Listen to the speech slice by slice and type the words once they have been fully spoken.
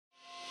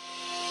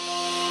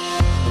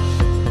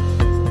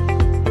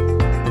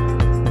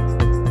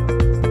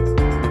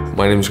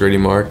My name is Grady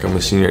Mark. I'm a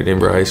senior at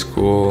Denver High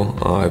School.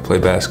 I play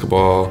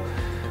basketball,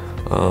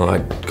 I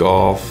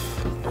golf.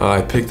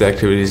 I pick the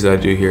activities that I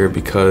do here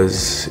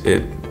because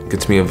it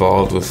gets me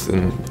involved with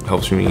and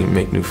helps me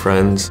make new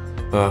friends.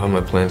 My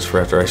plans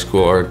for after high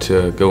school are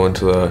to go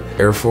into the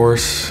Air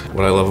Force.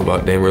 What I love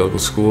about Denver Local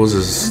Schools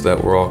is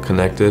that we're all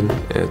connected.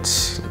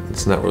 It's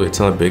not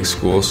a big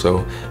school,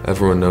 so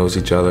everyone knows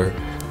each other.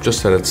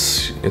 Just that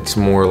it's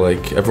more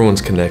like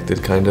everyone's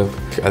connected, kind of.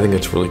 I think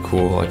it's really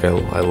cool. Like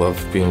I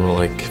love being able to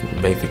like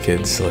make the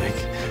kids like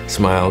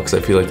smile because I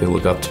feel like they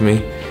look up to me,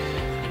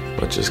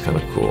 which is kind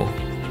of cool.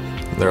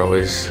 They're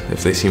always,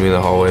 if they see me in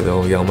the hallway,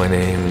 they'll yell my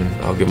name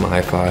and I'll give them a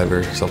high five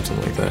or something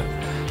like that.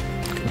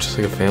 Just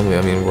like a family.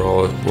 I mean, we're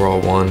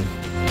all one.